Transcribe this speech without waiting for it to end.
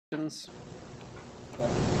Stephen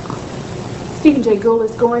J. Gould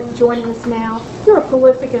is joining us now. You're a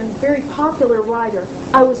prolific and very popular writer.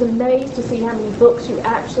 I was amazed to see how many books you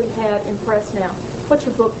actually had in press now. What's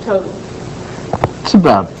your book total? It's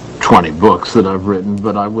about 20 books that I've written,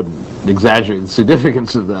 but I wouldn't exaggerate the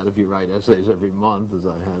significance of that. If you write essays every month, as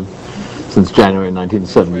I have since January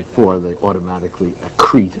 1974, they automatically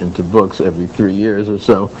accrete into books every 3 years or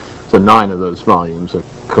so. So 9 of those volumes are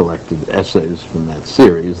collected essays from that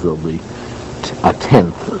series. There'll be a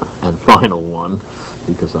 10th and final one,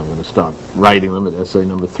 because I'm going to start writing them at essay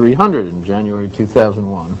number 300 in January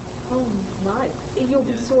 2001. Oh, nice. You'll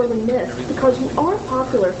be sorely missed because you are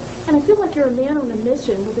popular. And I feel like you're a man on a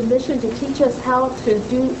mission, with a mission to teach us how to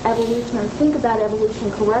do evolution or think about evolution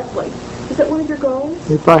correctly. Is that one of your goals?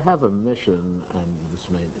 If I have a mission, and this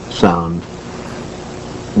may sound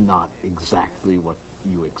not exactly what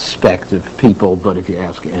you expect of people, but if you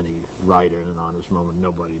ask any writer in an honest moment,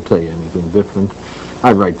 nobody will tell you anything different.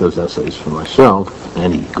 I write those essays for myself.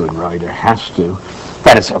 Any good writer has to.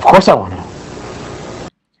 That is, of course I want to.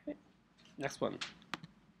 Okay. Next one.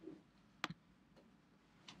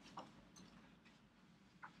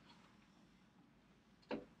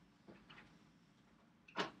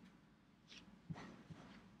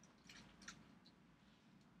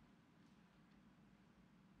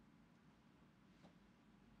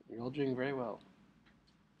 You're all doing very well.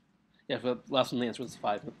 Yeah, the last one the answer was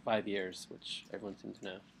 5 years, which everyone seemed to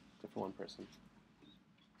know, except for one person.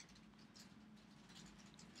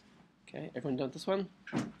 Okay, everyone done with this one?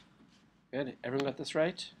 Good. Everyone got this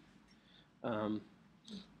right?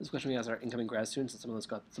 This question we asked our incoming grad students, and some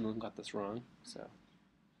of them got this wrong. So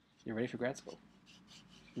you're ready for grad school.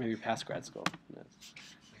 Maybe you're past grad school. Who knows?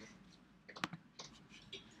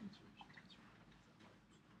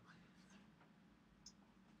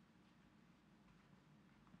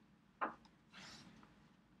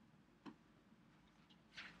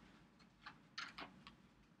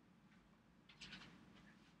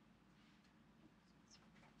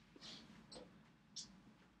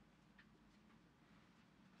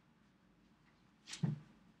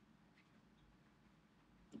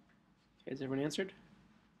 Okay, has everyone answered?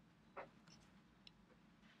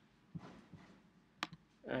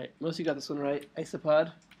 All right, most of you got this one right. Isopod.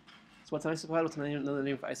 So what's an isopod? What's another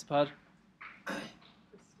name for isopod?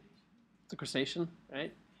 It's a crustacean,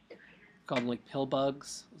 right? Call them like pill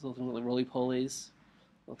bugs. Those little things like roly-polies.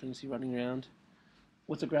 Little things you running around.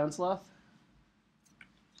 What's a ground sloth?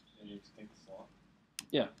 An extinct sloth.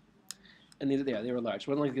 Yeah. And they were large.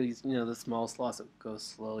 One like these, the small sloths that go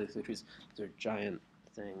slowly through the trees. These are giant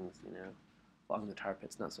things, along the tar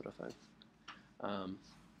pits and that sort of thing.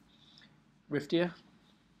 Riftia?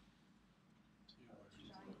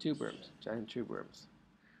 Tube worms, giant tube worms.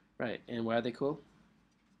 Right, and why are they cool?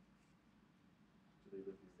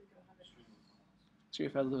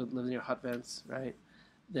 Streetfowl live near hot vents, right?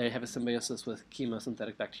 They have a symbiosis with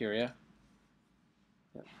chemosynthetic bacteria.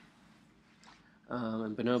 Yep.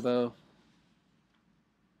 And bonobo.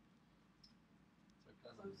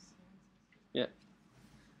 Yeah,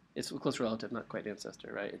 it's a close relative, not quite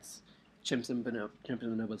ancestor, right? It's chimps and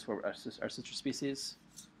bonobos are our sister species.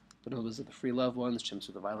 Bonobos are the free love ones, chimps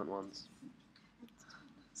are the violent ones.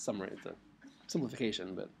 Summary, it's a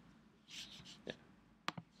simplification, but yeah.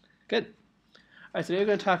 Good. All right, so today we're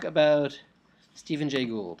going to talk about Stephen Jay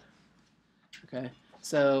Gould. Okay,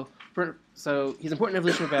 so he's important in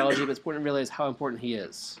evolutionary biology, but it's important to realize how important he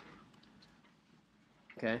is.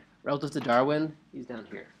 Okay, relative to Darwin, he's down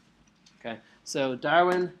here. Okay, so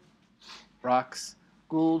Darwin, rocks,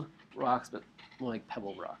 Gould, rocks, but more like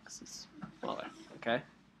pebble rocks. It's smaller. Okay.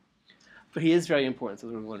 But he is very important, so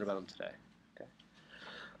we're going to learn about him today. Okay.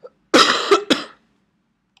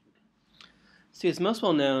 So he's most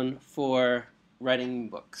well known for writing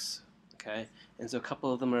books. Okay, and so a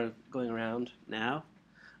couple of them are going around now.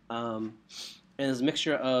 And it's a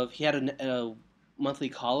mixture of, he had a monthly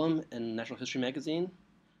column in Natural History magazine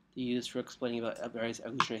that he used for explaining about various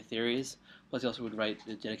evolutionary theories. Plus, he also would write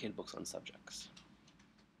dedicated books on subjects.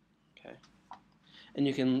 Okay. And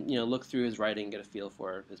you can, look through his writing, get a feel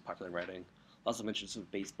for his popular writing. Also mentions of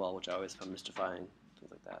baseball, which I always found mystifying,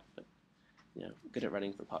 things like that. But, good at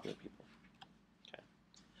writing for popular people. Okay.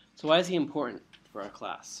 So why is he important for our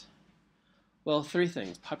class? Well, 3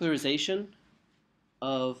 things. Popularization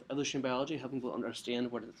of evolutionary biology, helping people understand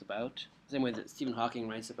what it's about. The same way that Stephen Hawking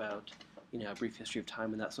writes about, a brief history of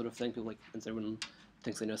time and that sort of thing. People and everyone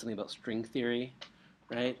thinks they know something about string theory,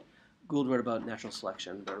 right? Gould wrote about natural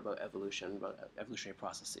selection, wrote about evolution, about evolutionary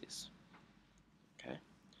processes. Okay.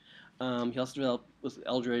 He also developed with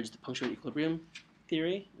Eldridge the punctuated equilibrium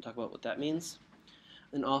theory. We'll talk about what that means.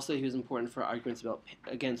 And also he was important for arguments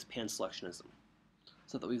against pan-selectionism.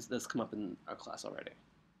 So that's come up in our class already.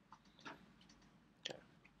 Okay.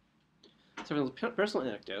 So for the personal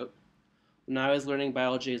anecdote, when I was learning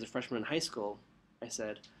biology as a freshman in high school, I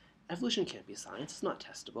said, evolution can't be science, it's not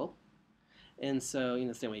testable. And so,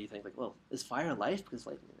 the same way you think, like, well, is fire life? Because,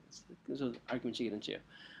 like, there's an argument you get into,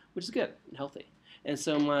 which is good and healthy. And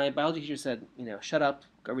so my biology teacher said, shut up,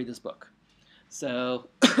 go read this book. So,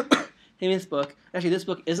 he made this book. Actually, this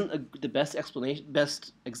book isn't the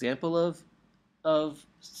best example of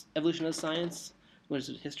evolution as science, which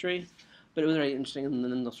is history, but it was very interesting, and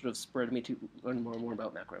then it sort of spurred me to learn more and more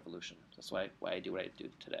about macroevolution. That's why I do what I do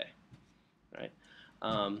today, right?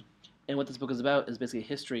 And what this book is about is basically a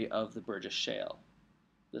history of the Burgess Shale,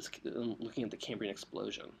 looking at the Cambrian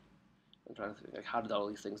explosion. I'm trying to think, like, how did all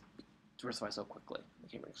these things diversify so quickly, the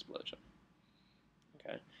Cambrian explosion?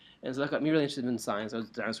 Okay, and so that got me really interested in science. I was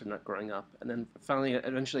a dinosaur nut growing up, and then finally,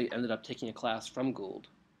 eventually ended up taking a class from Gould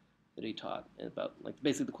that he taught about, like,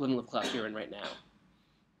 basically the equivalent of the class you're in right now,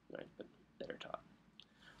 right? But better taught,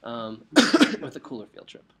 with a cooler field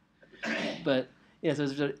trip. But yeah, so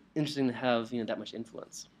it's really interesting to have that much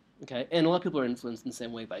influence. Okay, and a lot of people are influenced in the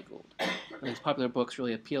same way by Gould. And his popular books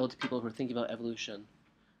really appeal to people who are thinking about evolution,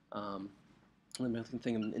 and they're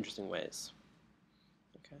thinking in interesting ways.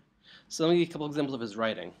 Okay, so let me give you a couple examples of his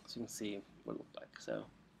writing, so you can see what it looked like. So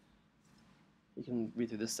you can read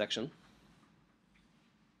through this section.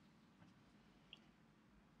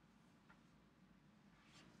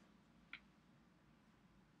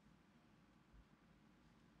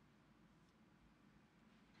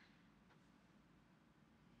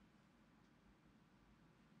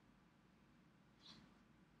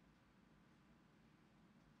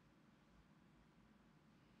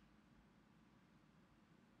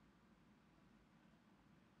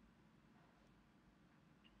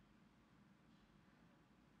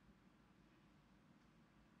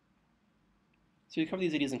 So you covered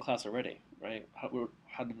these ideas in class already, right?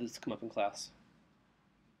 How did this come up in class?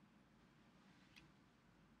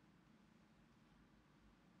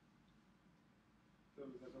 So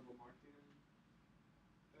was that double marking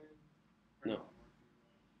thing? Or No. not marking?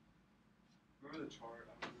 Remember the chart?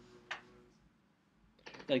 I don't remember what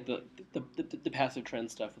it was. Like the passive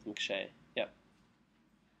trend stuff with McShay. Yep.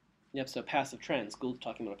 Yep, so passive trends. Gould's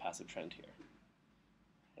talking about a passive trend here.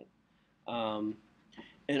 Right?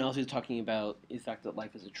 And also he's talking about the fact that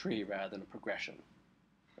life is a tree rather than a progression.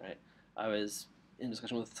 Right? I was in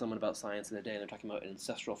discussion with someone about science the other day, and they're talking about an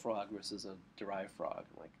ancestral frog versus a derived frog.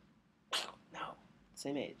 I'm like, no,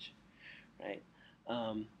 same age. Right?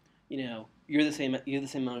 You're the same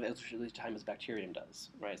amount of evolutionary time as bacterium does,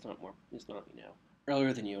 right? It's not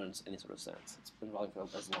earlier than you in any sort of sense. It's been evolving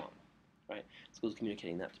for as long, right? School's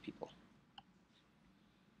communicating that to people.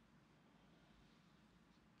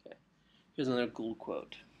 Okay, here's another Gould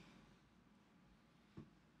quote.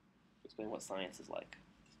 Explain what science is like.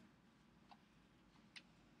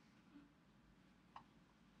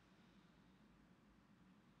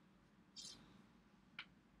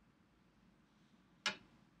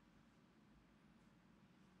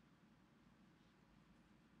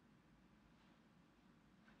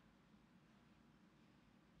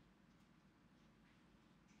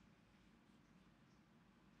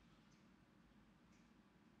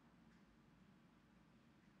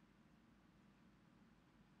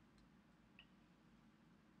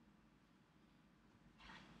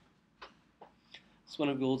 So one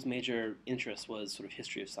of Gould's major interests was sort of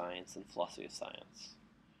history of science and philosophy of science.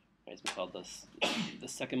 Right? He's been called the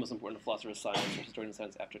second most important philosopher of science or historian of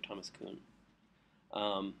science after Thomas Kuhn.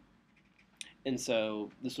 And so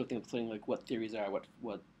this sort of thing of explaining like what theories are,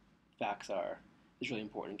 what facts are, is really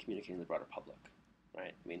important in communicating to the broader public.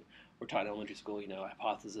 Right? I mean, we're taught in elementary school, a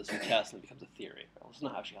hypothesis or test, and it becomes a theory. Well, it's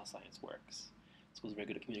not actually how science works. School's very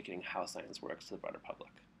good at communicating how science works to the broader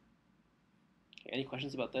public. Okay, any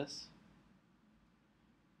questions about this?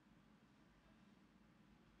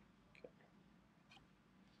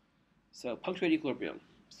 So punctuated equilibrium.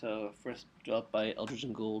 So first developed by Eldridge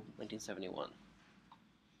and Gould, 1971.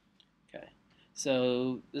 Okay.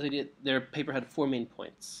 So this idea, their paper had 4 main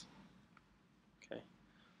points. Okay.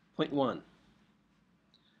 Point 1.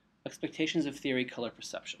 Expectations of theory, color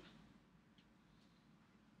perception.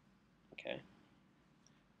 Okay.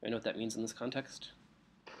 I know what that means in this context.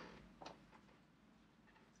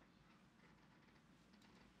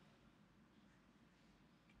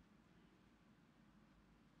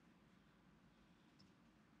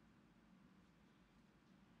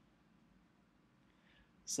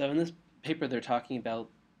 So in this paper, they're talking about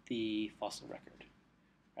the fossil record,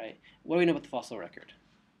 right? What do we know about the fossil record?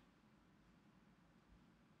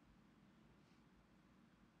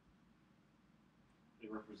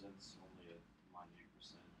 represents only a minute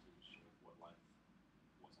percentage of what life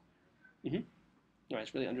was on the Earth. All right,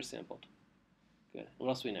 it's really undersampled. Good. What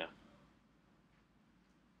else do we know?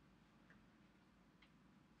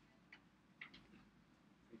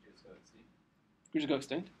 Creatures go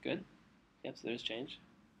extinct. Good. Yep, so there's change.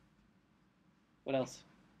 What else?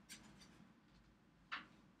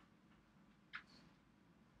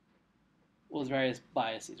 Well, there's various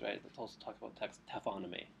biases, right? Let's also talk about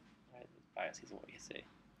taphonomy, right? Biases in what you see,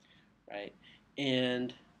 right?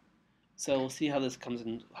 And so we'll see how this comes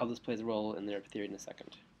in, how this plays a role in their theory in a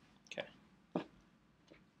second. Okay.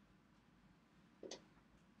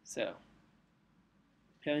 So,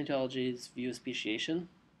 paleontology's view of speciation,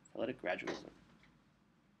 phyletic gradualism.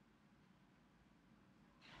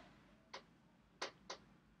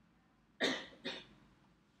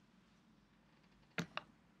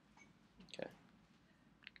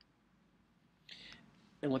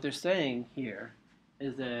 And what they're saying here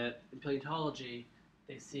is that in paleontology,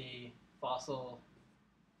 they see fossil,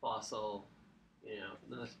 you know,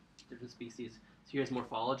 the different species. So here's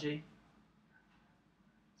morphology,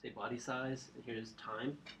 say body size, and here's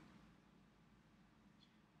time.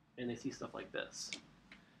 And they see stuff like this.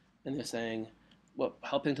 And they're saying, what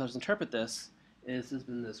how paleontologists interpret this is there's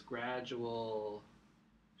been this gradual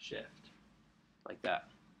shift, like that.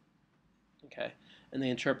 Okay? And they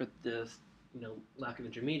interpret this, you know, lack of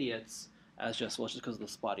intermediates as just, well, it's just because of the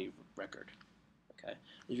spotty record. Okay?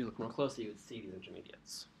 If you look more closely, you would see these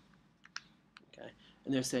intermediates. Okay?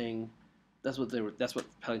 And they're saying that's what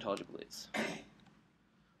paleontology believes.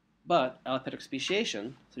 But allopatric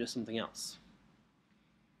speciation suggests something else.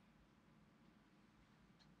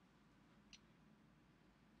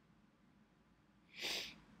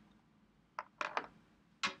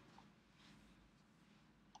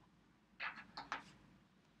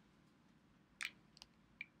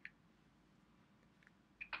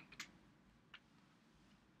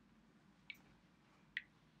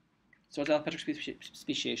 So what's allopatric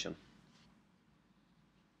speciation?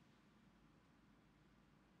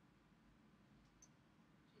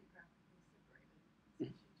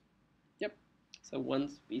 Yep. So one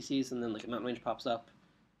species, and then like a mountain range pops up,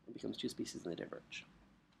 it becomes two species, and they diverge.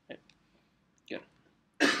 Right. Good.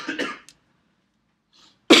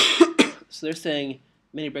 So they're saying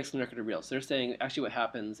many breaks in the record are real. So they're saying actually what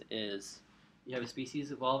happens is you have a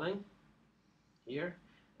species evolving here,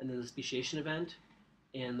 and then the speciation event,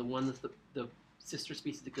 and the one that's the sister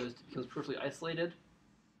species that becomes perfectly isolated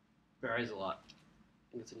varies a lot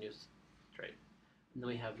and gets a new trait. And then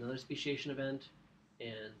we have another speciation event,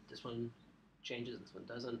 and this one changes, this one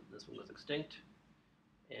doesn't, this one goes extinct,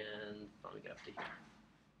 and finally we get up to here.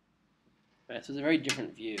 Right, so it's a very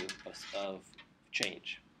different view of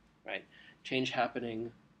change, right? Change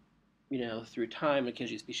happening, you know, through time,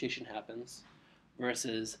 occasionally speciation happens,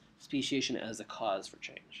 versus speciation as a cause for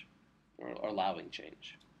change, or allowing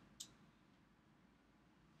change.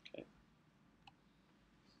 Okay.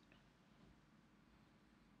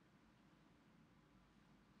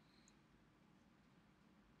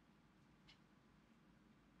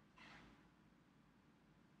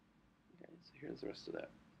 Okay, so here's the rest of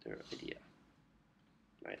their idea.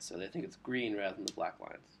 Right, so they think it's green rather than the black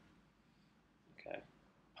lines. Okay,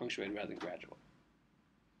 punctuated rather than gradual.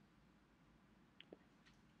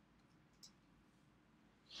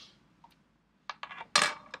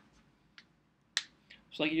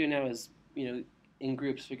 So like you do now is, you know, in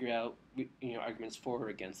groups figure out, you know, arguments for or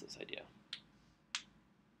against this idea.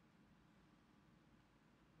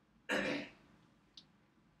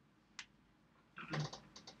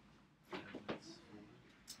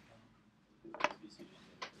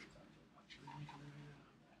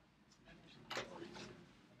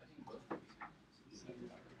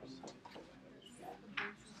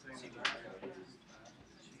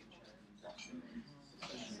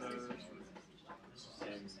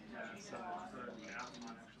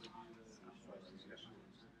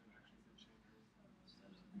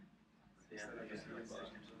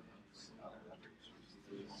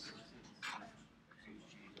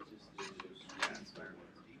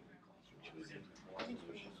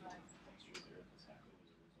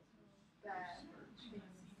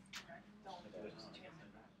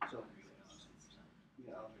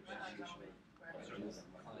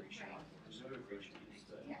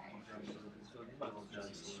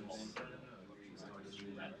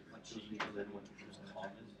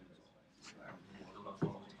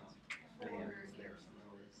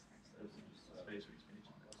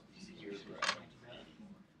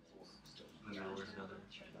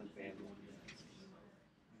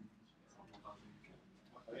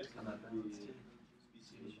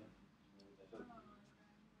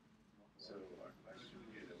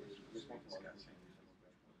 discussing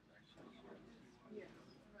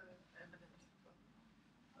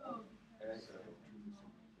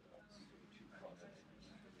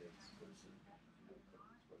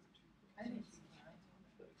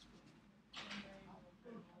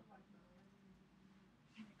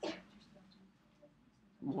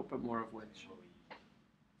More, but more of which?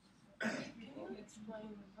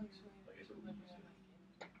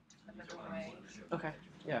 Okay,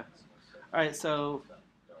 yeah. All right, so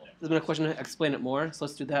there's been a question to explain it more, so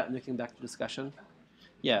let's do that and we can back to discussion.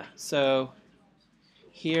 Yeah, so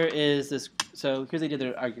here is this, so here's the idea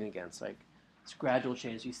they're arguing against, like it's gradual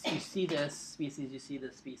change. You see this species, you see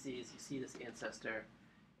this species, you see this ancestor,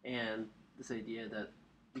 and this idea that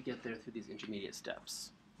we get there through these intermediate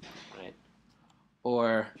steps, right?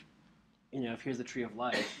 Or, if here's the tree of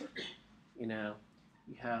life, you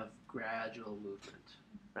have gradual movement,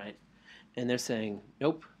 right? And they're saying,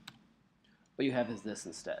 nope, what you have is this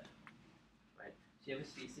instead, right? So you have a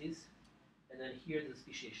species, and then here's the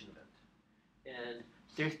speciation event. And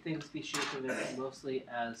they're thinking of speciation events mostly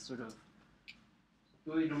as sort of,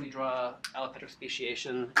 the way we normally draw allopatric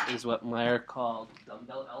speciation is what Meyer called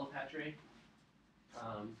dumbbell allopatry.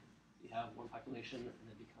 You have one population and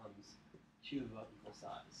it becomes two of about equal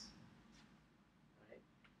size. Right?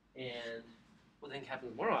 And what then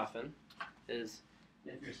happens more often is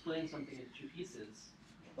if you're splitting something into two pieces,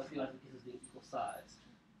 what's the odds of the pieces being equal sized?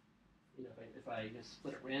 If I just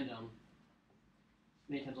split at random,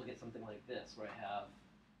 many times I'll get something like this, where I have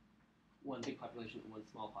one big population and one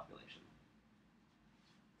small population.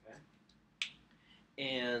 Okay?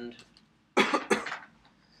 And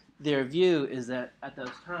their view is that at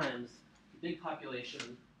those times, the big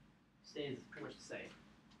population stays pretty much the same.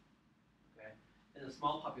 Okay? And the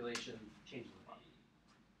small population changes a lot.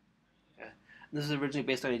 Okay? And this is originally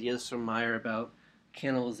based on ideas from Meyer about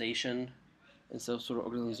canalization. And so sort of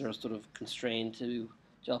organisms are sort of constrained to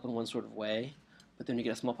develop in one sort of way. But then you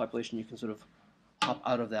get a small population, you can sort of hop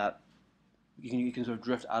out of that. You can sort of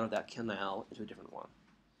drift out of that canal into a different one.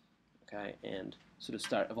 Okay? And sort of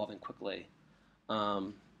start evolving quickly.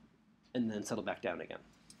 And then settle back down again.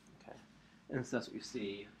 Okay, and so that's what you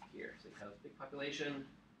see here. So you have a big population,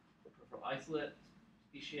 the peripheral isolate,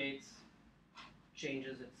 speciates,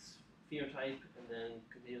 changes its phenotype, and then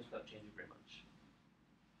continues without changing very much.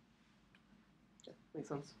 Okay, makes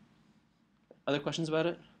sense? Other questions about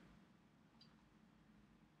it?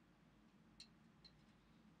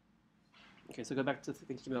 Okay, so go back to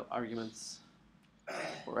thinking about arguments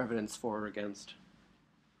or evidence for or against.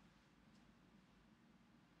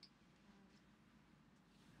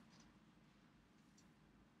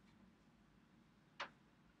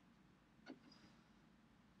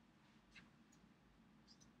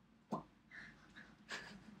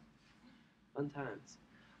 Fun times.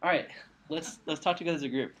 All right, let's talk together as a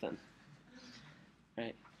group then. All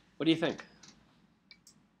right, what do you think?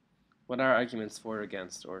 What are arguments for or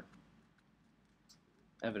against, or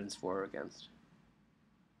evidence for or against?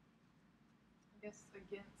 I guess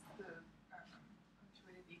against the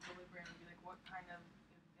punctuated equilibrium would be like what kind of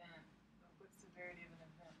event, what severity of an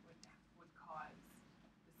event would cause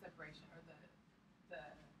the separation or the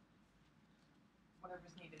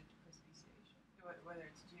whatever's needed for speciation, whether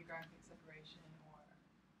it's geographic separation or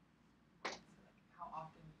like how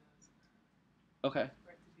often do those occur? Okay.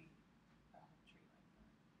 For it to be a whole tree like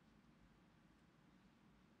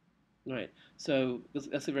that. Right. So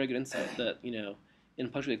that's a very good insight that, in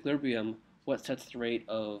punctuated equilibrium, what sets the rate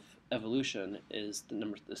of evolution is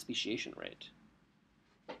the speciation rate,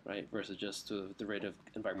 right? Versus just the rate of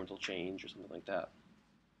environmental change or something like that.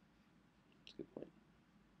 That's a good point.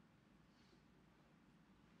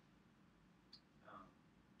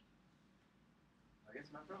 I guess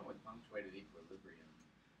my problem with punctuated equilibrium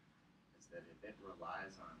is that if it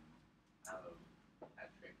relies on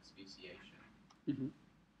allopatric speciation, Mm-hmm.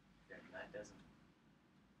 then that doesn't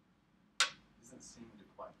seem to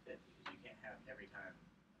quite fit, because you can't have every time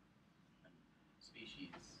a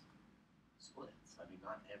species splits. I mean,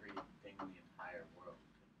 not everything in the entire world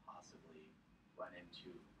could possibly run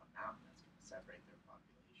into a mountain that's going to separate their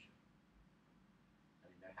population. I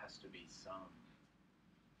mean, there has to be some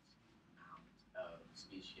amount of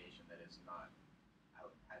speciation that is not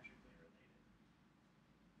allopatrically related,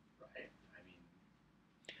 right?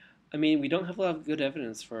 I mean, we don't have a lot of good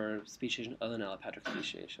evidence for speciation other than allopatric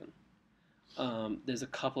speciation. There's a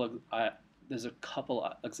couple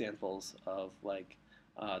examples of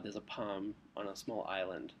there's a palm on a small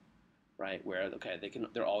island, right? Where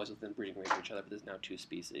they're always within breeding range of each other, but there's now two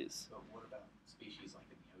species. So what about species like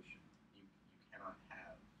in the ocean? You cannot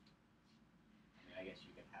have. I mean, I guess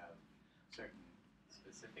you can have certain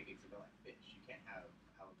specific examples like fish. You can't have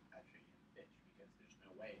allopatric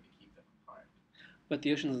But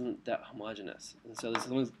the ocean isn't that homogeneous, and so there's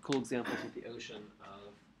some cool examples with the ocean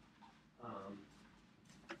of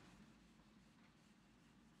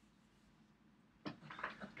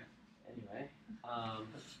anyway.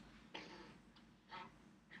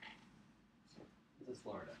 This is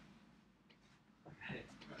Florida. Okay.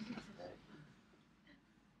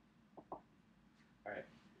 All right.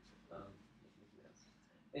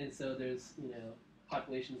 And so there's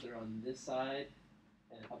populations that are on this side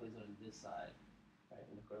and populations that are on this side. Right,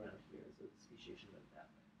 and we go around here, so the speciation went that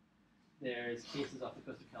way. There's cases off the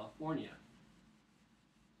coast of California.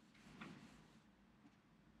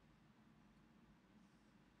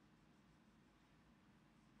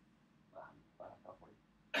 California.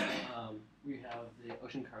 We have the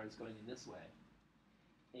ocean currents going in this way,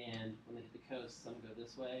 and when they hit the coast, some go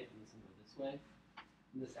this way and some go this way.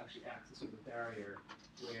 And this actually acts as sort of a barrier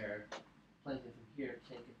where plankton from here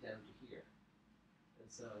can't get down to here. And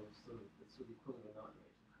so it's sort of the equivalent of a mountain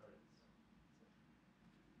range of currents.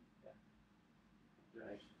 So, yeah.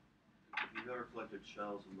 Right. If you've ever collected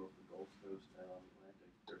shells in both the Gulf Coast and on the Atlantic,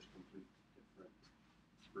 there's complete different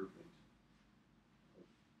groupings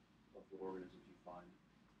of the organisms you find.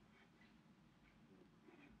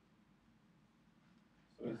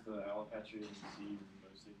 So is the Allopatrian Sea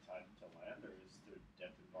mostly tied to land, or is there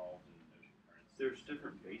depth involved in ocean currents? There's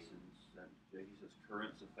different basins, and Jackie says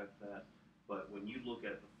currents affect that, but when you look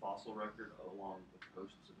at the fossil record along the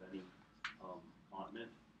coasts of any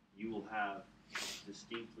continent, you will have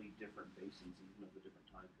distinctly different basins, even of the different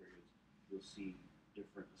time periods. You'll see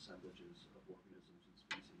different assemblages of organisms and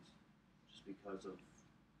species, just because of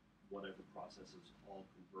whatever processes all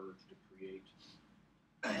converge to create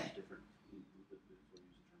different. We'll use the term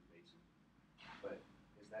basin. But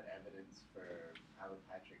is that evidence for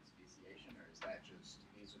allopatric speciation, or is that just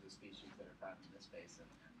these are the species that are found in this basin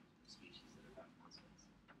and these are the species that are found in this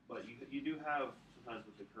basin? But you do have sometimes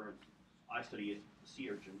with the currents. I study sea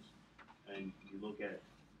urchins, and you look at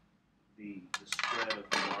the spread of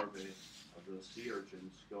the larvae of the sea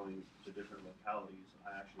urchins going to different localities.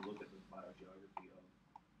 I actually look at the biogeography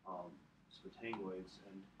of spatangoids,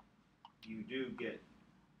 and you do get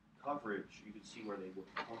coverage. You can see where they would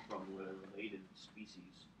come from, where the related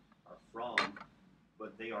species are from,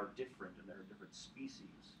 but they are different, and they're different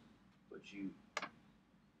species.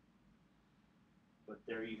 But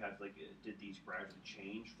there you have, like, did these gradually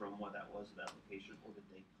change from what that was at that location, or did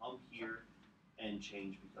they come here and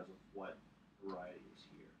change because of what variety is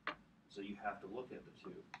here? So you have to look at the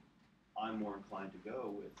two. I'm more inclined to go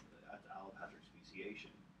with allopatric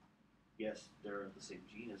speciation. Yes, they're of the same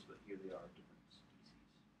genus, but here they are different species.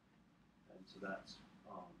 And so that's,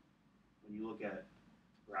 when you look at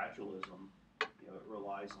gradualism, it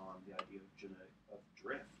relies on the idea of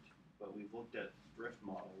drift. But we've looked at drift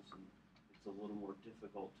models, and it's a little more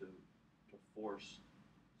difficult to force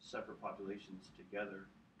separate populations together.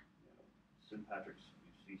 Sympatric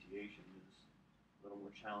speciation is a little more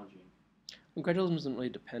challenging. And gradualism doesn't really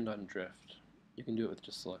depend on drift. You can do it with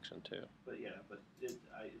just selection too. But yeah,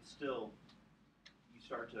 it's still, you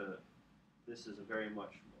start to, this is a very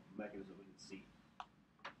much mechanism we can see.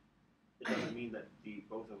 It doesn't mean that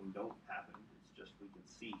both of them don't happen. It's just we can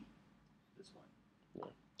see this one.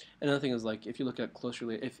 Yeah. Another thing is, like, if you look at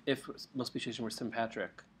closely, if most speciation were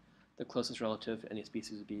sympatric, the closest relative to any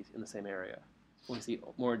species would be in the same area. What we see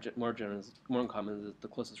more uncommon is that the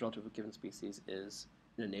closest relative of a given species is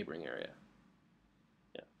in a neighboring area.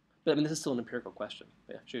 Yeah, but I mean, this is still an empirical question.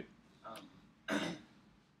 But yeah, shoot.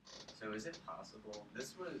 So is it possible,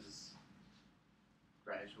 this was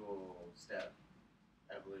gradual step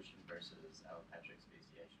evolution versus allopatric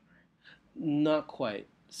speciation, right? Not quite.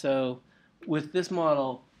 So with this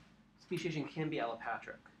model, speciation can be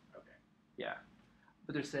allopatric. Okay. Yeah,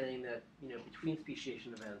 but they're saying that between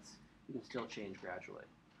speciation events, you can still change gradually.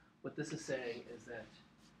 What this is saying is that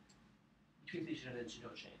between speciation events, you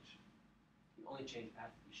don't change. You only change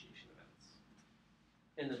at speciation events.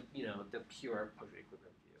 In the pure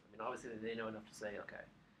post-equilibrium view. I mean, obviously they know enough to say, okay,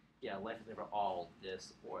 yeah, life is never all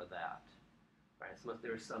this or that, right? So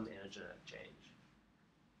there is some anagenetic change.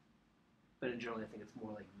 But in general, I think it's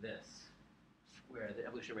more like this, where the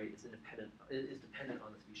evolutionary rate is dependent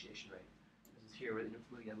on the speciation rate. This is here where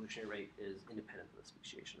the evolutionary rate is independent of the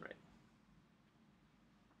speciation rate.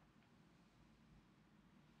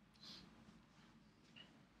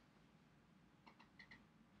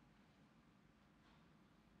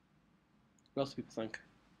 What else do people think?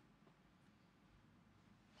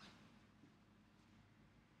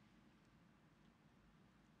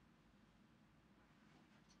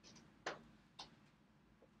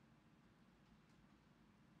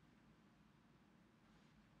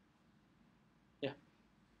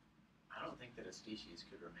 I don't think think that a species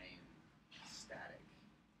could remain static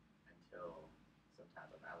until some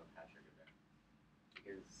type of allopatric event?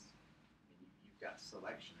 Because I mean, you've got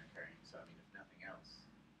selection occurring, so I mean, if nothing else,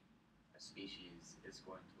 a species is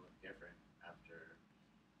going to look different after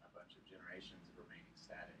a bunch of generations of remaining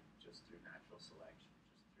static just through natural selection,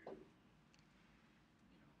 just through,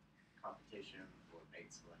 competition or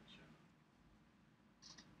mate selection.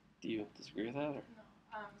 Do you disagree with that? Or? No,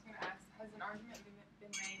 I was going to ask, has an argument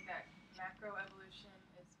been made that macroevolution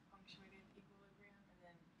is punctuated equilibrium and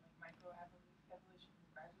then like microevolution is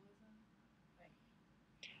gradualism? Like,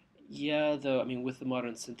 Yeah, though I mean, with the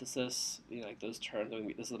modern synthesis, like those terms. I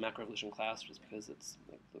mean, this is the macroevolution class, just because it's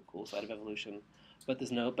like the cool side of evolution. But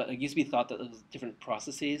there's no. But it used to be thought that it was different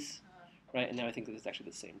processes, right? And now I think that it's actually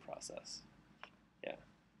the same process. Yeah.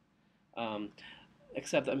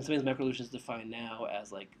 Except that sometimes macroevolution is defined now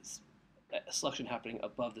as like a selection happening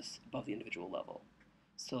above the individual level.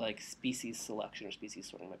 So like species selection or species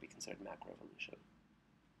sorting might be considered macroevolution.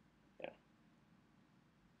 Yeah.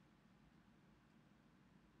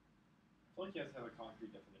 I feel like you have to have a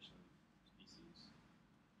concrete definition of species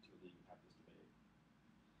to really even have this debate.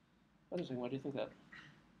 Interesting. Why do you think that?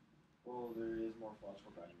 Well, there is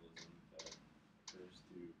morphological gradualism that occurs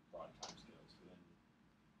through broad timescales within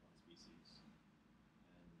one species.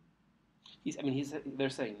 And They're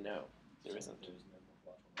saying no, there isn't. There's no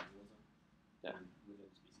morphological gradualism Yeah. within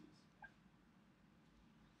species.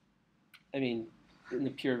 I mean, in the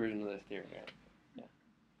pure version of the theory, right? Yeah.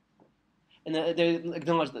 And they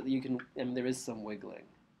acknowledge that you can. I mean, there is some wiggling,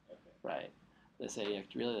 Okay. right? They say you have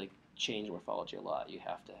to really like change morphology a lot. You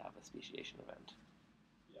have to have a speciation event.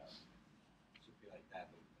 Yeah. Should be like that,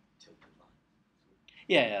 but tilted line.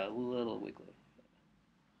 Yeah, a little wiggly.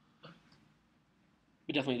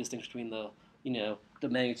 But definitely a distinction between the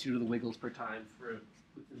magnitude of the wiggles per time for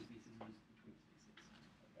within species and between species.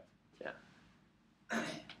 Okay. Yeah.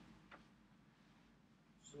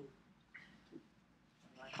 So,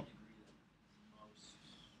 I can agree that most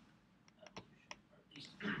evolution, or at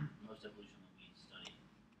least most evolution that we study,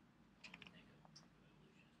 when we think of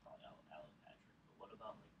evolution, is probably allopatric. But what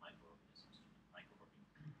about like microorganisms?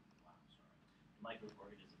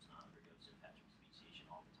 Microorganisms not undergo sympatric speciation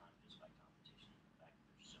all the time just by competition. In fact,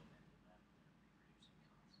 there's so many of them, they're reproducing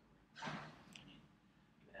constantly.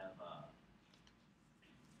 You have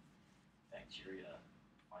bacteria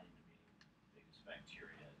finding to be the biggest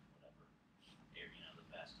bacteria, whatever, they're, the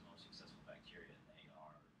best and most successful bacteria, they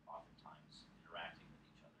are oftentimes interacting with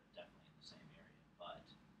each other, definitely in the same area, but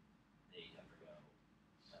they undergo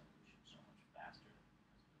evolution so much faster because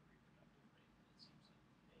of the reproductive rate that it seems like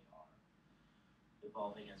they are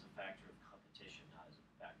evolving as a factor of competition, not as a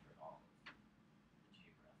factor at all of the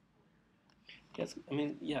geographical area.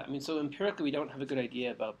 Yes, so empirically we don't have a good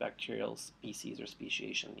idea about bacterial species or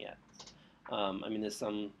speciation yet. There's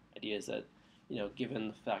some ideas that, given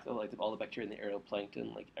the fact that like all the bacteria in the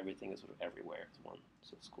aeroplankton, like everything is sort of everywhere, is one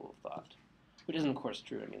sort of school of thought, which isn't of course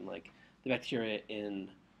true. The bacteria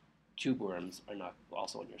in tube worms are not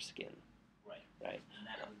also on your skin. Right. Right. And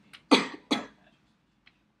that would be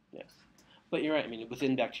Yes. But you're right.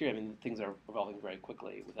 Within bacteria, things are evolving very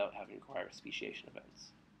quickly without having to require speciation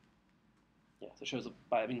events. Yeah, so it shows.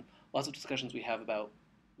 Lots of discussions we have about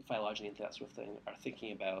phylogeny and that sort of thing are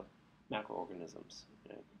thinking about macroorganisms,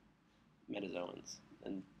 metazoans,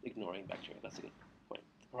 and ignoring bacteria. That's a good point.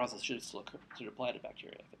 The process should still apply to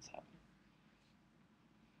bacteria if it's happening.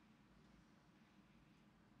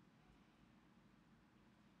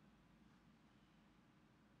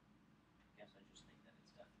 I guess I just think that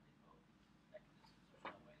it's definitely both mechanisms. There's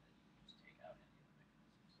no way that you can just take out any of the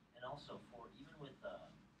mechanisms. And also, even with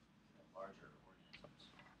larger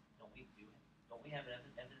organisms, don't we have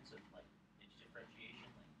evidence of like niche differentiation,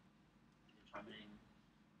 like determining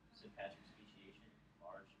sympatric speciation in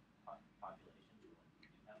large populations, where like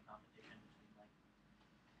you do have competition between like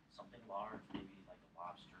something large, maybe like a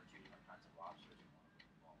lobster, two different kinds of lobsters, and one of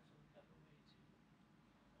them evolves a better way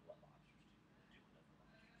to what lobsters do, or do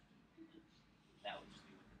whatever lobsters do. That would just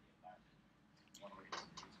be within the environment. One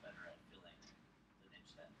organism is better at filling the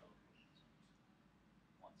niche that both organisms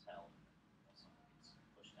once held, and then someone gets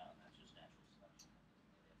pushed out, and that's just natural selection.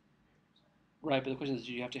 That doesn't really have to be very exciting. Right, but the question is,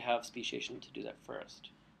 do you have to have speciation to do that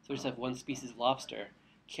first? So we just have one species of lobster.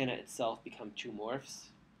 Can it itself become two morphs?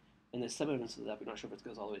 And there's some evidence of that, but we're not sure if it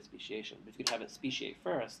goes all the way to speciation. But if you can have it speciate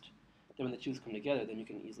first, then when the two come together, then you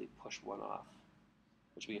can easily push one off,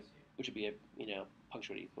 which would be a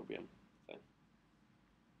punctuated equilibrium thing.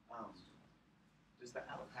 Does the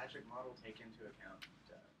allopatric model take into account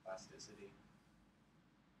plasticity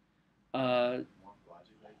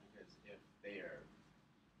morphologically? Because if they are,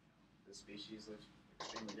 the species looks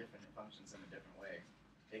extremely different, it functions in a different way.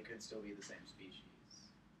 They could still be the same species.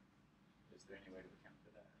 Is there any way to account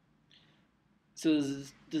for that? So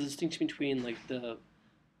there's the distinction between like the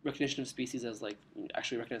recognition of species as like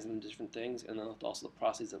actually recognizing them as different things, and then also the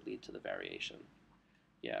processes that lead to the variation.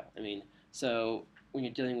 Yeah, I mean, so when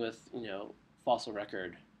you're dealing with fossil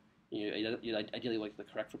record, you ideally like the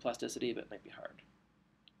correct for plasticity, but it might be hard,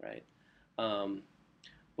 right?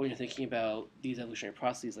 When you're thinking about these evolutionary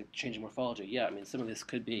processes like changing morphology, yeah, I mean, some of this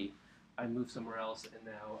could be I move somewhere else and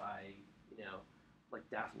now like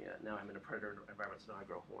Daphnia, now I'm in a predator environment, so now I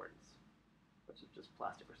grow horns, which is just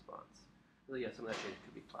plastic response. Really, yeah, some of that change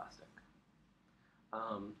could be plastic.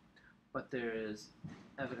 But there is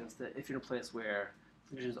evidence that if you're in a place where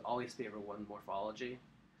conditions always favor one morphology,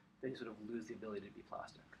 then you sort of lose the ability to be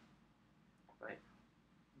plastic, right?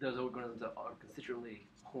 Those organisms that are constitutively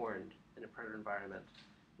horned in a predator environment,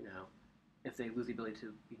 if they lose the ability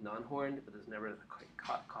to be non-horned, but there's never a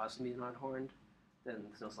cause to be non-horned, then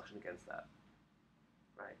there's no selection against that,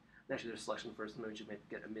 right? And actually, there's selection for sometimes you might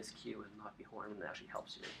get a miscue and not be horned, and it actually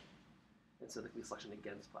helps you. And so there can be selection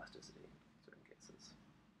against plasticity in certain cases.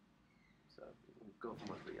 So you can go from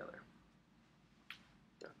one to the other.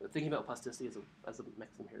 Yeah, but thinking about plasticity as a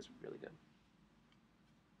mechanism here is really good.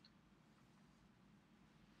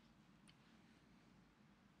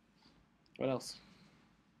 What else?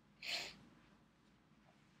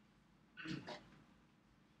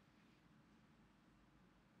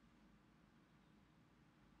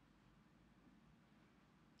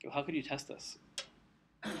 Well, how could you test this?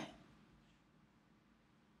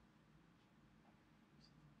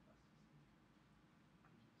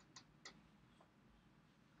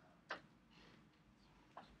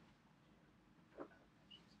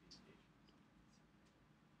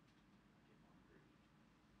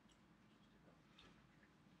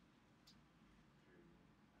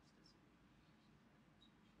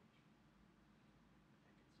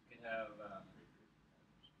 You can have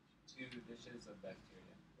two dishes of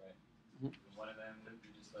bacteria, right? Mhm. One of them,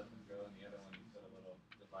 you just let them grow, and the other one, you put a little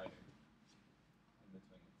divider in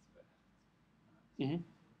between it. So that Mm-hmm.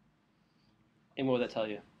 And what would that tell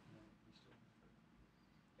you?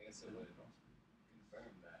 I guess it would confirm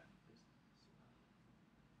that.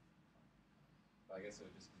 Well, I guess it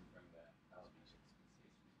would just confirm that species.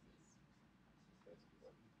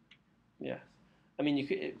 Yeah. I mean,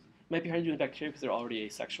 it might be hard to do with bacteria because they're already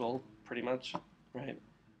asexual, pretty much, right?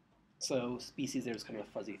 So species there is kind of a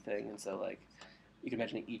fuzzy thing, and so like you can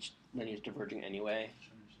imagine each lineage diverging anyway.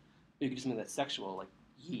 But you could do something that's sexual, like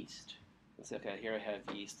yeast, and say, okay, here I have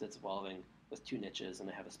yeast that's evolving with two niches, and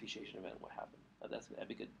I have a speciation event. What happened? That'd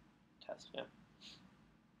be a good test. Yeah.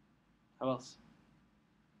 How else?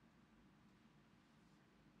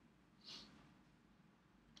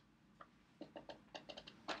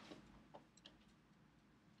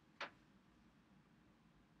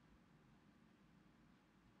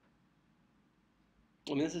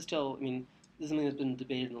 I mean, this is something that's been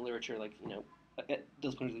debated in the literature, like,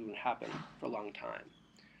 does clinically even happen for a long time,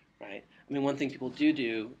 right? I mean, one thing people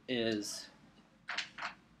do is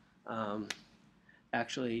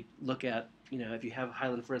actually look at, if you have high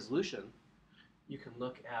enough resolution, you can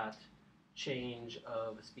look at change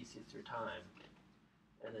of a species through time,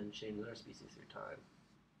 and then change another species through time,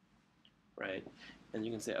 right? And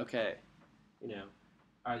you can say, okay,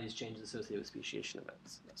 are these changes associated with speciation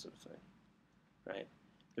events, that sort of thing, right?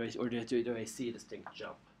 Do I see a distinct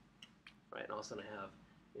jump, right? And all of a sudden I have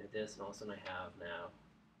this, and all of a sudden I have now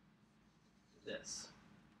this,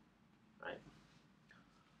 right?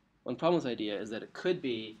 One problem with this idea is that it could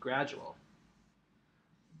be gradual,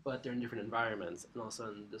 but they're in different environments, and all of a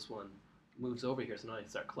sudden this one moves over here, so now I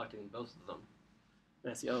start collecting both of them.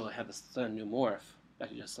 And I see, oh, I have this sudden new morph,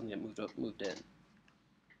 actually just something that moved in,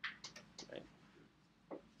 right?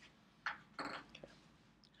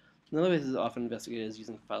 Another way this is often investigated is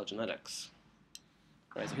using phylogenetics.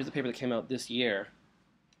 Right, so here's a paper that came out this year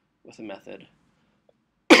with a method.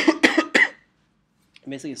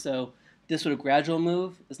 Basically, so this sort of gradual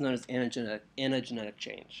move is known as anagenetic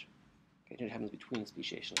change. Okay, change happens between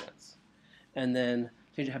speciation events. And then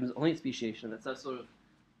change that happens only at speciation events. That's sort of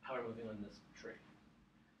how we're moving on this tree.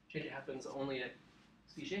 Change that happens only at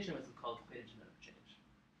speciation events is called phylogenetic change.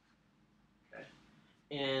 Okay?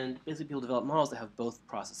 And basically, people develop models that have both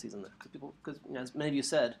processes in there. Because as many of you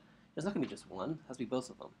said, there's not going to be just one. It has to be both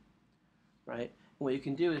of them, right? And what you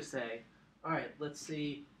can do is say, all right, let's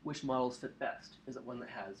see which models fit best. Is it one that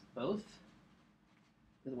has both?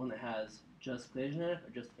 Is it one that has just phylogenetic or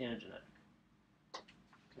just anagenetic?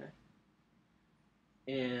 Okay.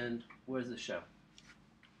 And what does this show?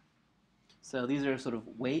 So these are sort of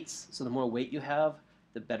weights. So the more weight you have,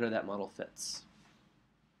 the better that model fits.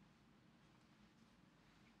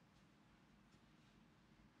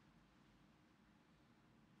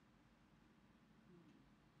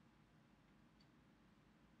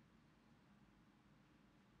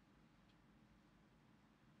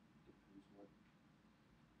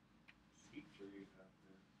 you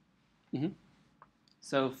have there.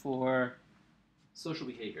 So for social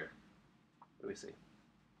behavior, what do we see?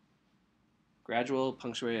 Gradual,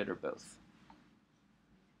 punctuated, or both?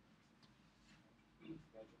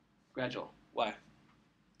 Gradual. Why?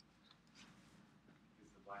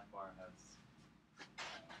 Because the black bar has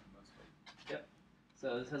most weight. Yep.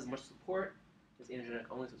 So this has much support. It's androgenic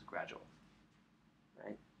only, so it's gradual.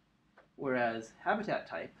 Right? Whereas habitat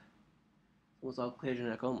type was all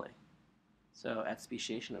clearogenic only. So at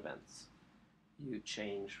speciation events, you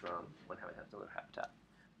change from one habitat to another habitat.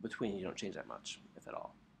 Between, you don't change that much, if at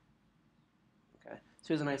all. Okay. So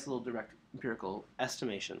here's a nice little direct empirical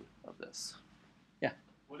estimation of this.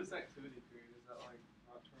 What is activity period? Is that like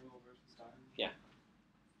nocturnal versus time? Yeah,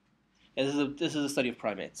 this is a study of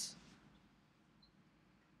primates.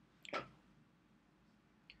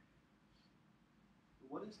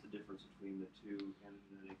 What is the difference between the two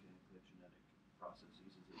androgenic and phylogenetic processes?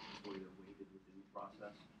 Is it just the way they're weighted within the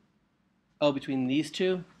process? Oh, between these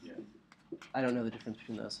two? Yeah. I don't know the difference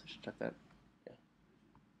between those. I should check that. Yeah.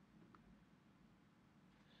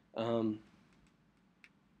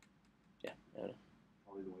 Yeah, I don't know.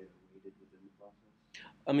 Probably the way they're weighted within the process.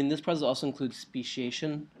 I mean, this process also includes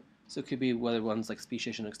speciation. So it could be whether one's like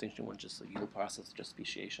speciation and extinction, one's just a yield process, just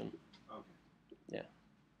speciation. Okay. Yeah.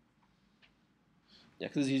 Yeah,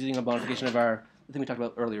 because it's using a modification of the thing we talked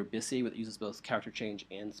about earlier, BISI, which uses both character change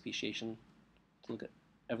and speciation to look at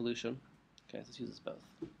evolution. Okay, so this uses both.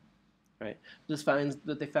 Right. This finds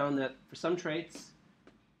that they found that for some traits,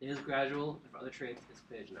 it is gradual, and for other traits, it's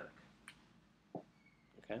paleogenetic.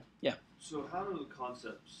 Okay. Yeah. So how do the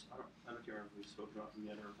concepts, I don't care if we've spoken about them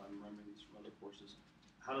yet or if I'm remembering these from other courses,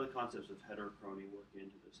 how do the concepts of heterochrony work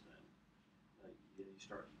into this then? Like, you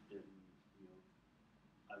start in,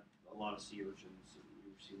 a lot of sea urchins, and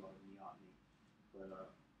you see a lot of neoteny,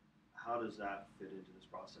 but how does that fit into this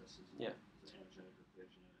process? Is it androgenic or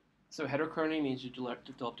paleogenetic? So heterochrony means you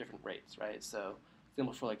develop different rates, right? So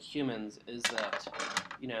example for like humans is that,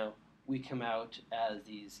 we come out as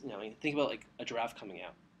these, think about like a giraffe coming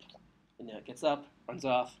out. It gets up, runs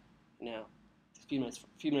off, a few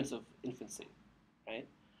minutes of infancy, right?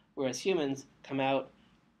 Whereas humans come out,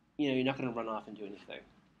 you're not going to run off and do anything,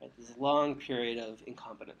 right? There's a long period of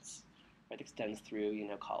incompetence, right? Extends through,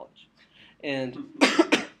 college. And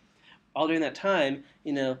all during that time,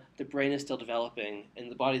 the brain is still developing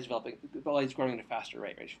and the body's developing, the body's growing at a faster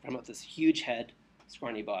rate, right? You come out with this huge head,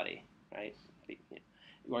 scrawny body, right? You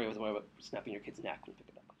worry about snapping your kid's neck when you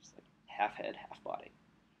pick it up. Just like half head, half body,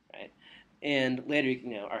 right? And later,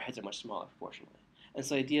 our heads are much smaller proportionally. And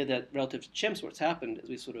so the idea that relative to chimps, what's happened is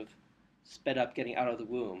we sort of sped up getting out of the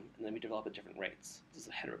womb, and then we develop at different rates. This is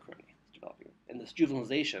a heterochrony developing. And this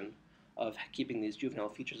juvenilization of keeping these juvenile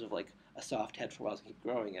features of like a soft head for a while to keep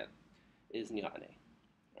growing it is neoteny,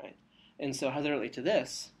 right? And so how does that relate to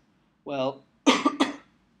this? Well,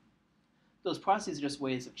 those processes are just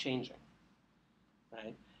ways of changing,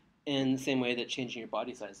 right? In the same way that changing your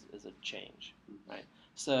body size is a change, right?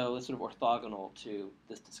 So it's sort of orthogonal to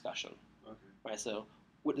this discussion, right? So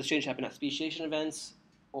would this change happen at speciation events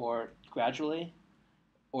or gradually,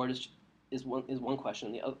 or is one question,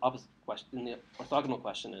 and the opposite question, the orthogonal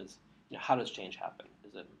question is, how does change happen?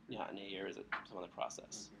 Is it neoteny or is it some other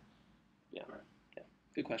process? Yeah. Yeah.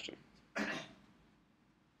 Good question.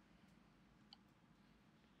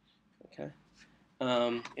 Okay.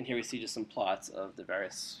 And here we see just some plots of the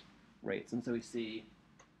various rates, and so we see,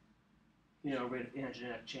 rate of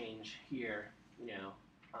androgenic change here,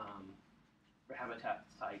 for habitat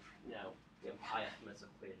type, we have high estimates of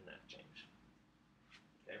paleogenetic change.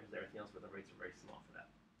 Okay, whereas everything else where the rates are very small for that.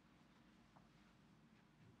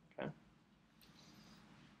 Okay.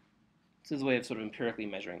 This is a way of sort of empirically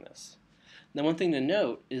measuring this. Now, one thing to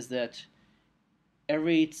note is that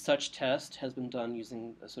every such test has been done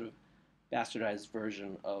using a sort of bastardized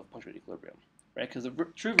version of punctuated equilibrium, right? Because the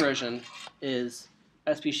true version is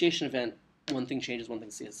at a speciation event, one thing changes, one thing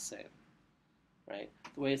stays the same, right?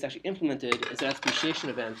 The way it's actually implemented is that at a speciation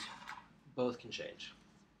event, both can change.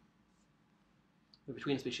 But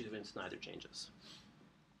between speciation events, neither changes,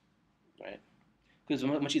 right? Because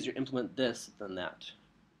it's much easier to implement this than that.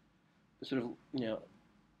 But sort of,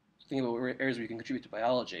 thinking about areas where you can contribute to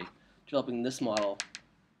biology, developing this model,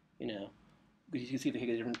 you can see if they can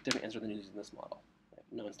get a different answer than using this model. Right?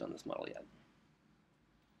 No one's done this model yet.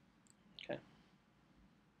 Okay.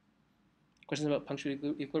 Questions about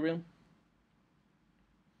punctuated equilibrium?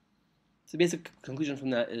 So the basic conclusion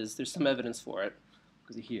from that is there's some evidence for it,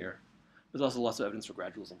 because you hear. There's also lots of evidence for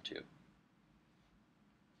gradualism too.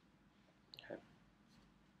 Okay.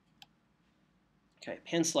 Okay,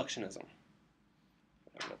 pan-selectionism.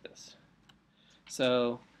 What about this?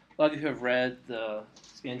 So A lot of you have read the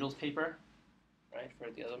Spandrels paper, right,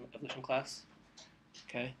 for the other evolution class.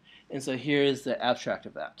 Okay, and so here is the abstract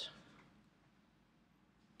of that.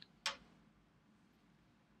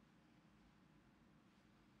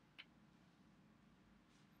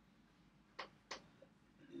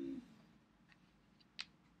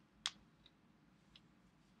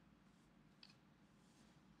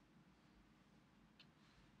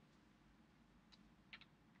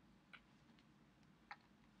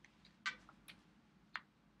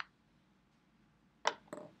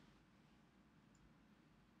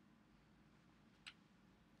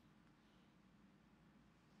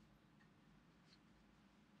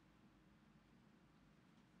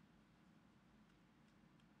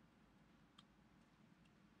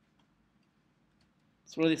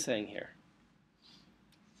 So what are they saying here?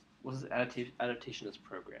 What is adaptation as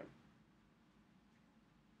program?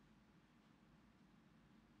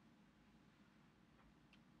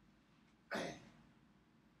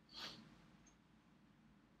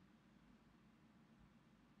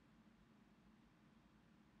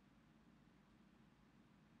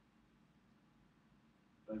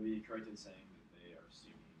 But I'd be correct in saying that they are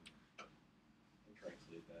assuming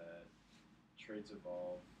incorrectly that traits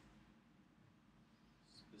evolve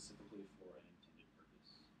specifically for an intended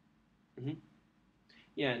purpose. Mm-hmm.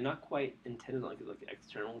 Yeah, not quite intended like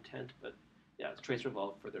external intent, but yeah, traits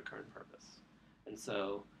evolve for their current purpose. And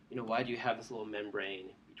so, why do you have this little membrane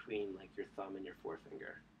between like your thumb and your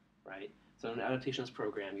forefinger, right? So in an adaptationist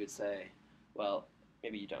program, you'd say, well,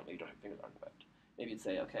 maybe you don't have fingers on it. Maybe you'd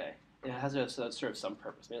say, okay, it has to serve some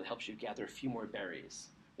purpose. Maybe it helps you gather a few more berries.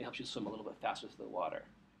 It helps you swim a little bit faster through the water,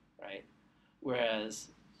 right? Whereas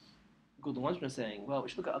Gould and Wunschman are saying, well, we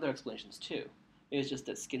should look at other explanations too. Maybe it's just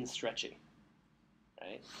that skin's stretchy,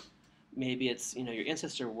 right? Maybe it's, your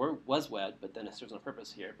ancestor was wed, but then it serves no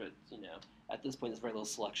purpose here. But, at this point, there's very little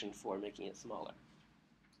selection for making it smaller.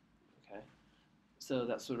 Okay? So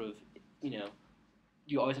that's sort of,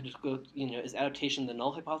 you always have to go, is adaptation the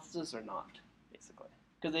null hypothesis or not, basically?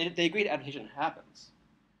 Because they agree adaptation happens,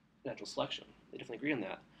 natural selection. They definitely agree on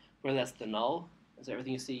that. Whether that's the null, is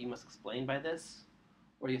everything you see you must explain by this,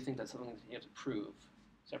 or do you think that's something that you have to prove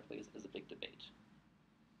separately is a big debate?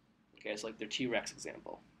 Okay, it's like their T-Rex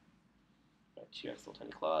example. Right, T-Rex little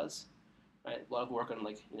tiny claws. Right, a lot of work on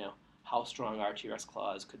how strong are T-Rex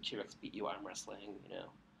claws? Could T-Rex beat you arm wrestling?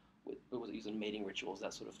 Was it using mating rituals,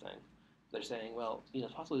 that sort of thing? They're saying, well,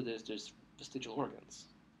 possibly there's vestigial organs.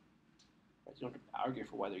 Right? You don't have to argue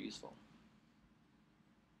for why they're useful.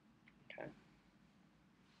 Okay.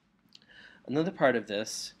 Another part of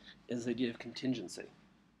this is the idea of contingency.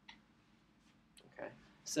 Okay,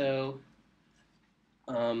 so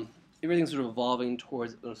everything's sort of evolving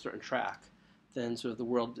towards a certain track, then sort of the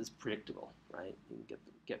world is predictable, right? You can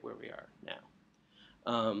get where we are now.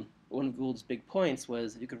 One of Gould's big points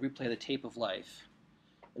was that you could replay the tape of life,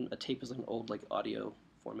 and a tape is like an old audio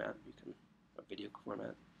format, a video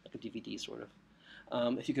format, like a DVD sort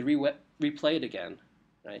of. If you could replay it again,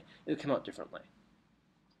 right, it would come out differently.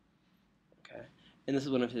 Okay, and this is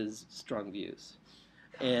one of his strong views,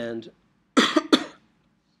 and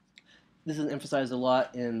this is emphasized a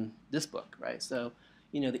lot in this book, right? So,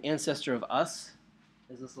 the ancestor of us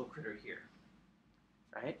is this little critter here,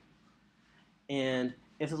 right? And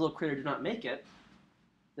if this little critter did not make it,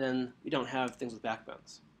 then we don't have things with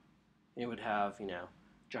backbones. We would have,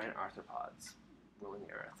 giant arthropods ruling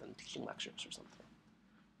the earth and teaching lectures or something,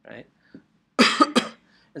 right?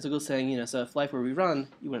 And so Gould's saying, so if life were rerun,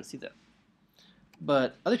 you wouldn't see that.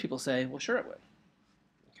 But other people say, well, sure it would.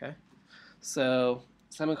 Okay? So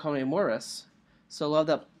Simon Conway Morris, so a lot of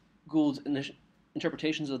that Gould's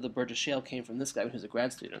interpretations of the Burgess Shale came from this guy when he was a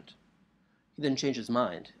grad student. He then changed his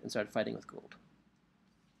mind and started fighting with Gould.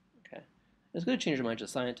 Okay? It's good to change your mind as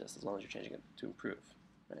a scientist as long as you're changing it to improve.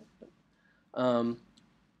 Right?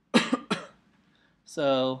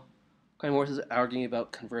 So Conway Morris is arguing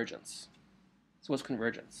about convergence. So what's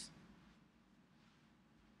convergence?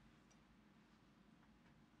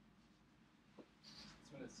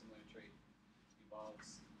 It's when a similar trait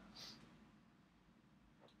evolves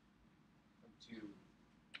from two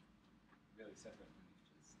really separate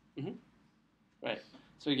lineages. Right.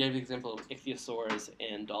 So we gave the example of ichthyosaurs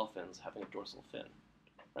and dolphins having a dorsal fin.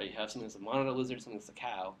 Right. You have something that's a monitor lizard, something that's a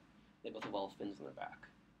cow. They both have all fins on their back.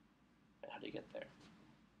 Right. How do you get there?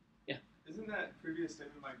 Yeah. Isn't that previous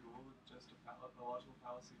statement by Gould just a logical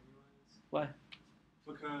fallacy anyways? Why?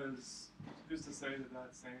 Because who's to say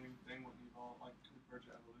that same thing wouldn't evolve like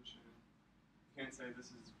convergent evolution? You can't say this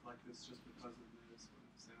is like this just because of this when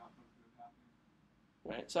the same outcome could have happened.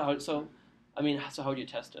 Right. So how would you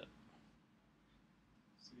test it?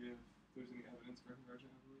 See if there's any evidence for convergent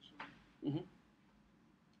evolution. I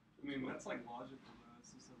mean, that's like logical, though.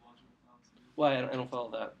 It's just a logical fallacy. Well, I don't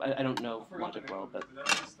follow that. I don't know I forgot logic the name well, of but it,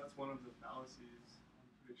 that's one of the fallacies. I'm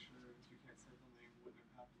pretty sure if you can't say something wouldn't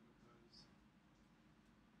have happened because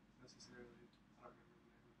necessarily. I don't remember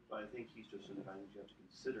the name of it. But I think he's just inviting you have to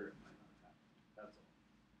consider it might not have happened. That's all.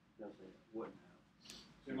 Nothing wouldn't have.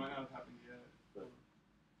 It might not have happened yet.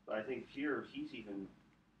 But I think here he's even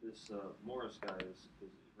this Morris guy is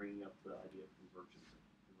bringing up the idea of convergent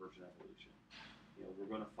evolution. You know, we're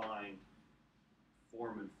going to find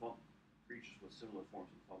form and creatures with similar forms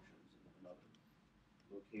and functions in another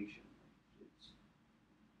location. It's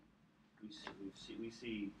we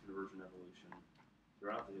see convergent evolution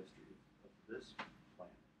throughout the history of this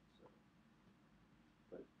planet. So,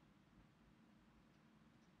 but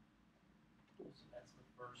So that's the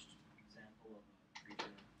first example of a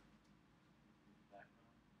creature with backbone.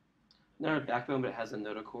 not a backbone, but it has a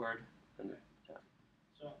notochord. And,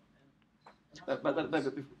 So, but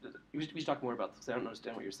we should talk more about this. I don't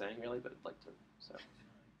understand what you're saying really, but I'd like to. So,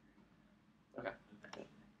 okay.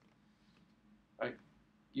 All right.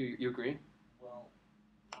 You agree? Well,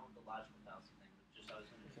 not with the logical fallacy thing, but just I was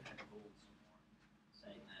going to defend Gould some more,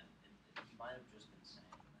 saying that he might have just been saying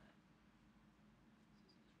that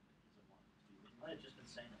he might have just been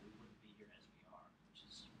saying that we wouldn't be here as we are, which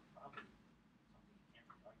is probably something you can't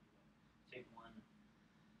really argue with. Take one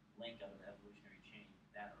link out of the evolutionary chain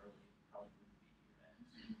that early, we probably wouldn't be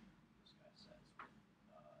here as this guy says,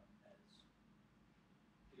 as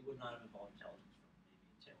we would not have evolved intelligence from maybe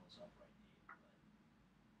a tailless upright ape, but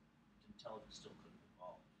intelligence still could have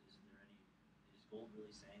evolved. Is Gould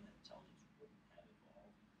really saying that intelligence wouldn't have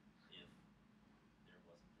evolved if there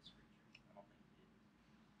wasn't this creature? I don't think it is.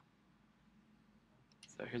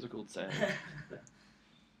 So here's what Gould saying.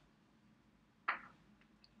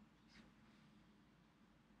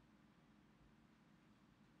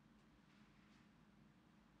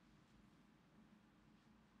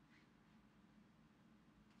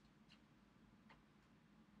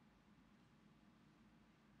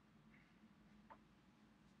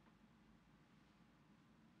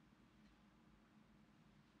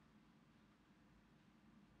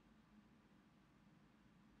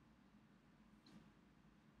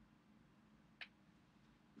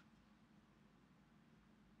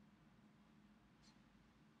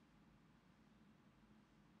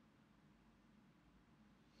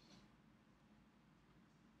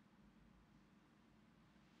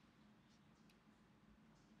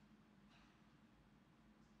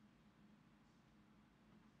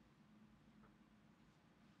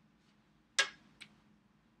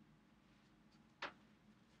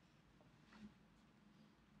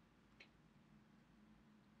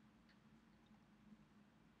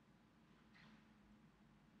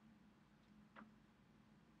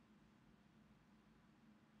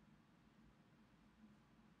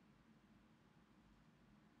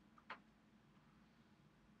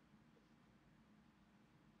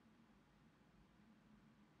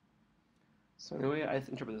 So in a way, I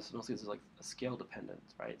interpret this mostly as like a scale dependent,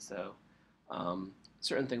 right? So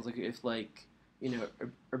certain things like if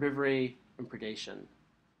herbivory and predation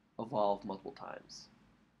evolve multiple times,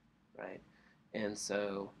 right? And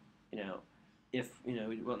so if we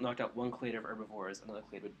knocked out one clade of herbivores, another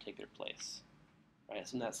clade would take their place, right?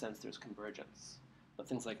 So in that sense, there's convergence. But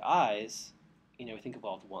things like eyes, we think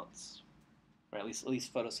evolved once, right? At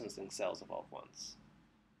least photosensing cells evolved once.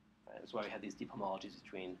 Right? That's why we had these deep homologies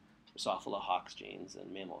between Drosophila Hox genes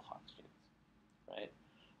and mammal Hox genes, right?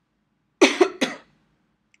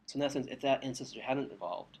 So in that sense, if that ancestor hadn't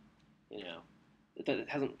evolved, it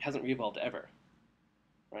hasn't re-evolved ever,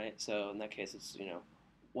 right? So in that case, it's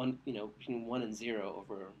one between 1 and 0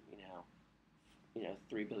 over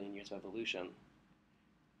 3 billion years of evolution.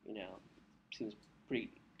 Seems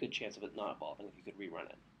pretty good chance of it not evolving if you could rerun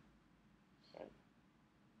it, right?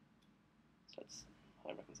 So that's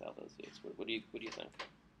how I reconcile those views. What do you think?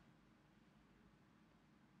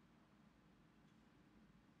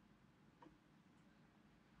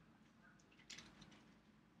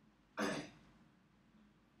 I'm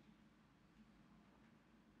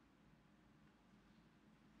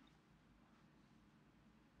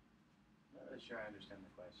not really sure I understand the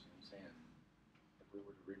question. I'm saying if we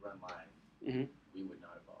were to rerun life, we would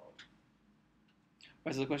not evolve.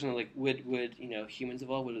 Right, so the question is would humans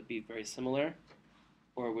evolve? Would it be very similar,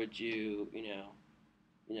 or would you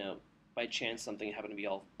by chance something happen to be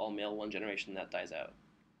all male one generation that dies out,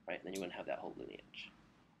 right? And then you wouldn't have that whole lineage,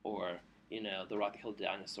 or the rock-killed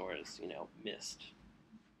dinosaurs missed,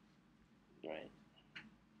 right?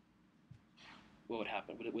 What would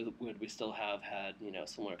happen? Would we still have had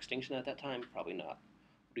similar extinction at that time? Probably not.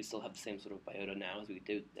 Would we still have the same sort of biota now as we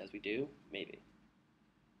do? Maybe.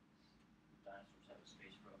 Dinosaurs have a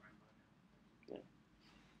space program by now. Yeah.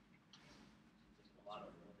 A lot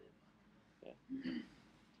of them.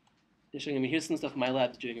 Interesting. I mean, here's some stuff my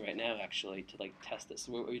lab's doing right now, actually, to like test this.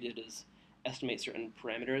 So what we did is estimate certain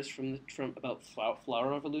parameters from about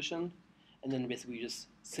flower evolution, and then basically we just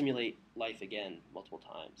simulate life again multiple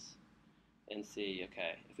times, and see,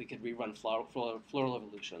 okay, if we could rerun floral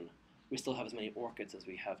evolution, we still have as many orchids as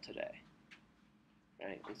we have today,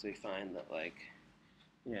 right? And so we find that, like,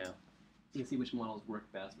 you know, you can see which models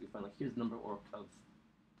work best. We find, like, here's the number of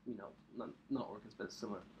you know, not orchids, but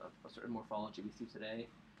similar a certain morphology we see today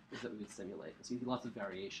is that we would simulate. And so you see lots of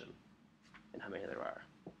variation in how many there are,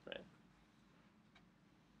 right?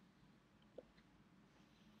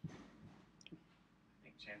 I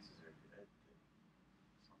think chances are good that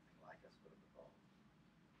something like us would have evolved.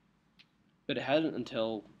 But it hadn't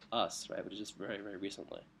until us, right? Which is just very, very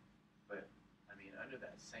recently. But, I mean, under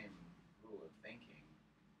that same rule of thinking,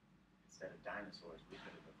 instead of dinosaurs, we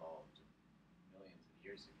could have evolved millions of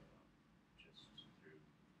years ago, just through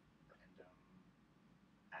random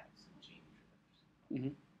acts of gene drift.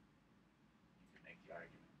 Mm-hmm. You can make the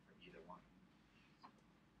argument for either one.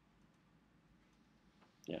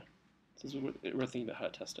 Yeah. So we're thinking about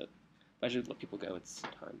how to test it. But I should let people go. It's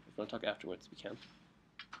time. If you want to talk afterwards, we can.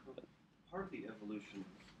 Part of the evolution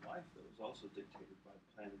of life, though, is also dictated by the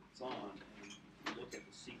planet it's on, and you look at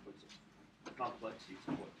the sequence of complexities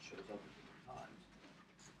of what shows up at different times.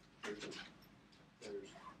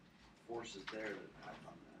 There's forces there that act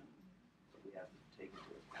on that we have to take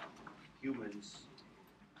into account. Humans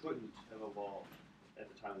couldn't have evolved at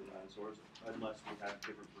the time of the dinosaurs unless we had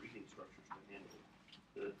different breathing structures to handle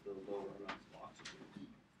the lower amounts of oxygen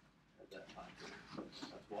at that time period.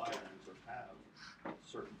 That's why dinosaurs have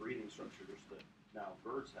certain breathing structures that now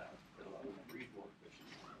birds have that allow them to breathe more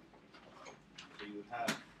efficiently. So you would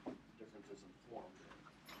have differences in form.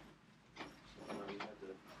 So you have to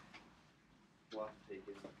take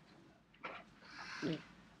in that.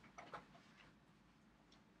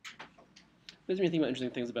 There's me thinking about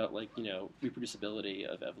interesting things about, like, you know, reproducibility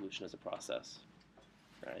of evolution as a process,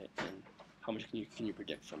 right? And how much can you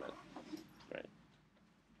predict from it, right?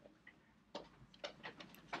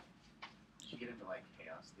 Did you get into, like,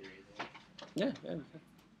 chaos theory there? Yeah.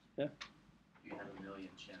 You have a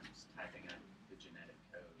million chimps typing out the genetic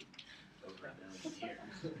code over a million years.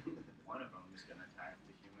 One of them is going to type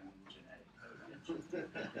the human genetic code.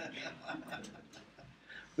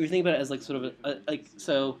 We think about it as, like, sort of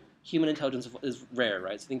so human intelligence is rare,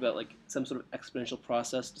 right? So think about, like, some sort of exponential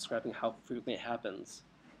process describing how frequently it happens,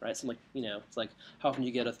 right? So, like, you know, it's like, how often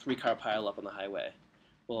you get a 3-car pileup on the highway?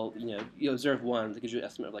 Well, you know, you observe one, that gives you an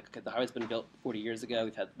estimate of, like, okay, the highway's been built 40 years ago,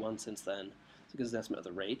 we've had one since then, so it gives an estimate of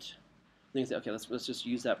the rate. Then you say, okay, let's just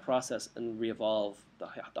use that process and re-evolve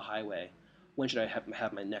the highway. When should I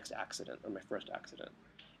have my next accident or my first accident?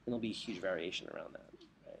 And there'll be a huge variation around that,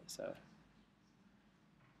 right? So,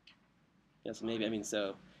 yeah, so maybe, I mean,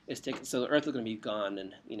 so the Earth is going to be gone,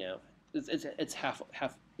 and, you know, it's half,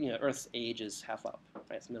 you know, Earth's age is half up,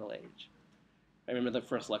 right? It's middle age. I remember the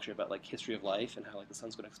first lecture about, like, history of life and how, like, the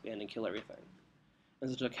sun's going to expand and kill everything. And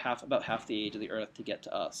so it took about half the age of the Earth to get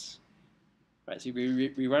to us, right? So you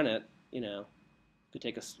rerun it, you know, it could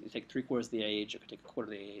take 3/4 of the age, it could take 1/4 of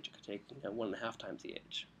the age, it could take, you know, 1.5 times the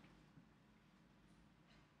age.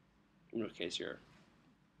 In which case you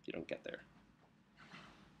don't get there.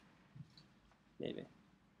 Maybe.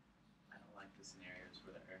 I don't like the scenarios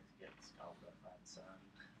where the Earth gets gobbled up by the sun.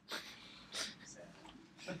 Sad.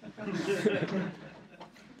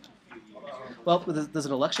 Well, there's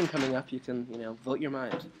an election coming up. You can, you know, vote your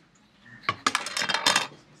mind.